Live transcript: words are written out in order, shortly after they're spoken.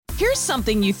Here's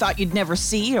something you thought you'd never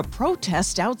see, a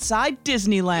protest outside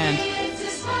Disneyland.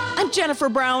 I'm Jennifer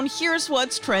Brown. Here's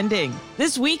what's trending.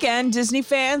 This weekend, Disney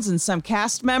fans and some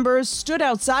cast members stood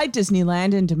outside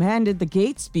Disneyland and demanded the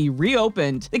gates be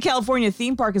reopened. The California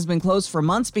theme park has been closed for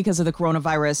months because of the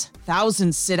coronavirus.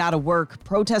 Thousands sit out of work.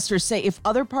 Protesters say if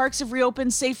other parks have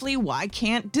reopened safely, why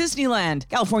can't Disneyland?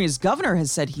 California's governor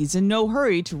has said he's in no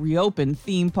hurry to reopen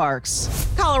theme parks.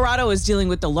 Colorado is dealing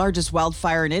with the largest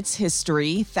wildfire in its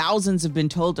history. Thousands have been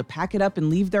told to pack it up and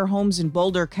leave their homes in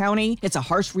Boulder County. It's a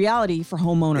harsh reality for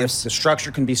homeowners. If the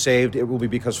structure can be saved, it will be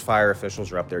because fire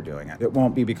officials are up there doing it. It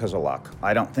won't be because of luck.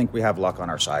 I don't think we have luck on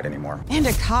our side anymore. And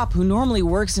a cop who normally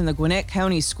works in the Gwinnett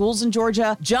County schools in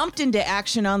Georgia jumped into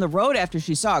action on the road after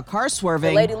she saw a car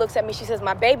swerving. The lady looks at me, she says,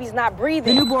 "My baby's not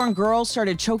breathing." The newborn girl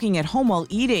started choking at home while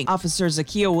eating. Officer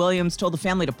Zakia Williams told the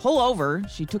family to pull over.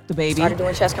 She took the baby. Started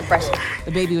doing chest compressions.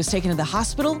 The baby was taken to the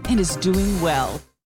hospital and is doing well.